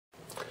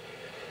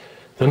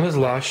Tenhle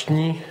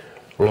zvláštní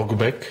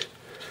lockback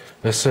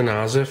nese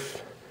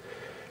název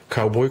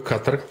Cowboy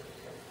Cutter,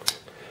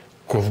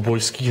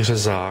 kovbojský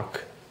řezák,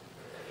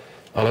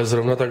 ale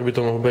zrovna tak by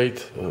to mohl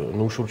být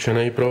nůž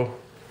určený pro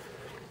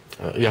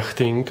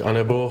jachting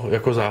anebo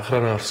jako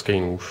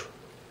záchranářský nůž.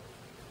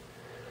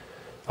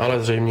 Ale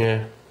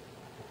zřejmě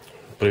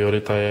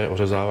priorita je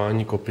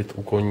ořezávání kopyt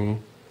u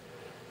koní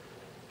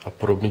a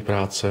podobné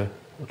práce.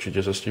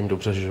 Určitě se s tím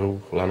dobře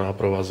žijou laná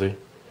provazy.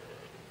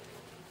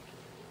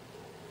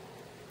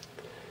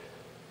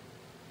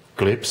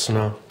 Klips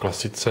na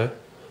klasice.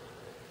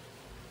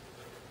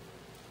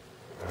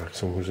 Jak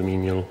jsem už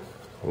zmínil,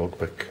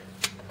 lockback.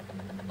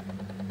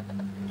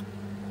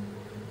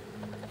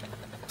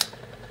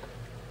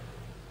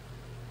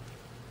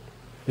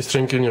 Ty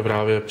střenky mě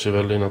právě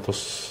přivedly na to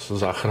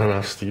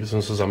záchranářství,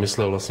 jsem se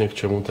zamyslel vlastně, k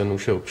čemu ten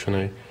nůž je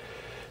určený.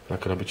 Na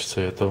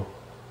krabičce je to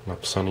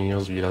napsaný a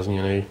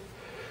zvýrazněný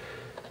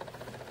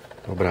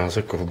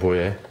obrázek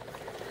kovboje.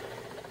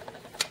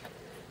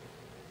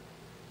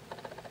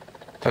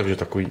 Takže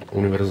takový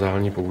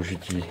univerzální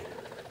použití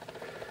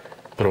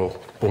pro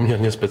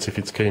poměrně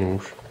specifický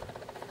nůž.